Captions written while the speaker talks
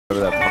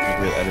That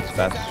fucking real edits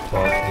fast as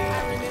fuck.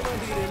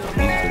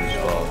 He's good as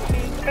fuck.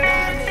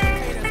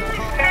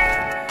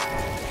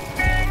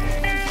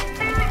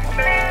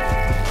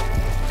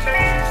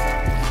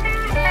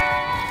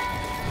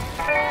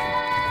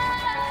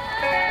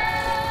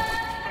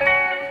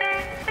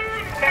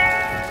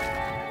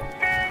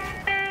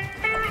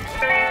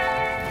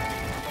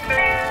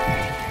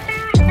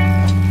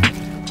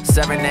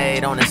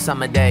 7-8 on a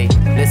summer day,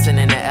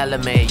 listening to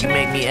LMA, you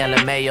make me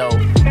LMAO.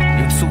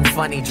 You too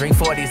funny, drink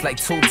 40s like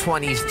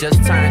 220s.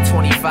 Just turned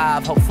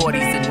 25, hope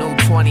 40's the new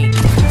 20.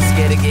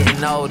 Scared of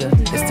getting older,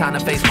 it's time to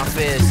face my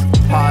fears.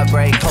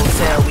 Heartbreak,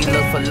 hotel, we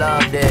look for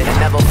love there and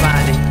never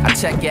find it. I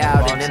check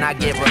out and then I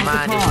get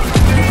reminded.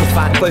 You can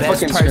find the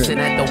best person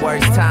at the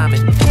worst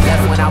timing.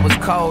 Left when I was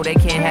cold, they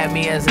can't have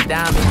me as a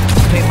diamond.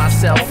 Pick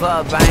myself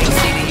up, I ain't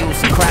see the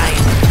use of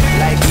crying.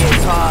 Life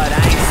gets hard,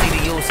 I ain't see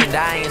the use of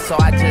dying. So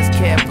I just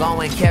kept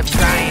going, kept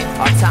trying.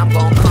 Our time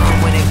gon'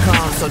 come when it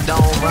comes, so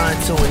don't run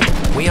to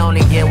it. We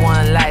only get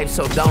one life,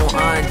 so don't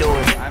undo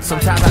it.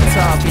 Sometimes I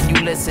talk and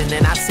you listen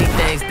and I see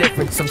things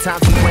different.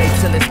 Sometimes we wait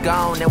till it's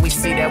gone and we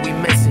see that we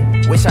miss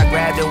it. Wish I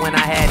grabbed it when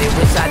I had it,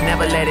 wish I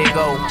never let it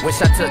go. Wish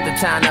I took the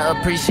time to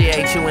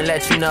appreciate you and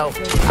let you know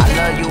I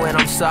love you and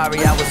I'm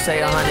sorry, I would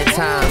say 100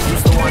 times.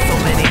 Used to want so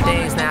many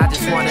things, now I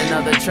just want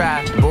another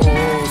try. Boo,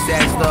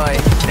 sad story.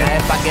 Now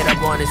if I get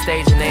up on the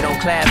stage and they don't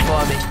clap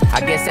for me,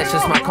 I guess that's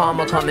just my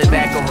karma coming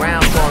back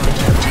around for me.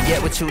 You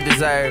get what you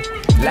deserve.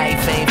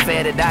 Life ain't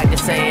fair, the doctor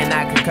saying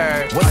I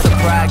concur. What's the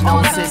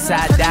prognosis?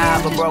 I die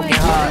of a broken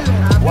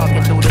heart.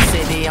 Walking through the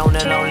city on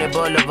a lonely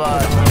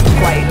boulevard.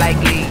 Quite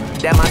likely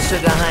that my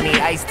sugar honey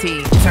iced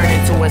tea turn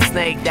into a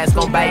snake that's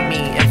gon' bite me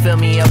and fill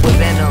me up with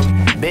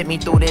venom. Bit me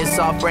through this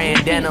soft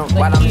brand denim.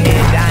 While I'm here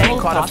dying,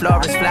 call the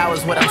florist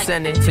flowers what I'm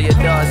sending to your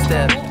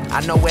doorstep.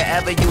 I know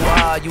wherever you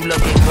are, you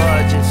looking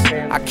gorgeous.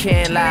 I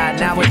can't lie,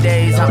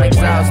 nowadays I'm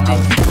exhausted.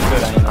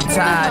 I'm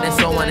tired and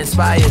so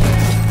uninspired.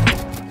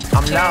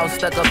 I'm lost,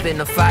 stuck up in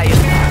the fire,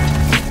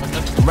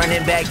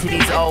 running back to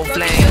these old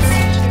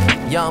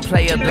flames. Young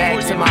player back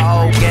to my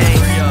old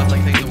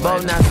games.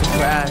 Both not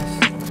surprised.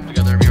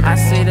 I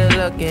see the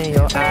look in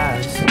your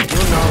eyes. You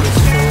know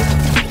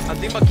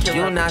it's true.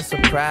 You're not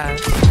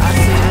surprised. I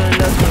see the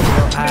look in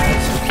your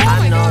eyes.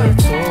 I know it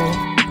too.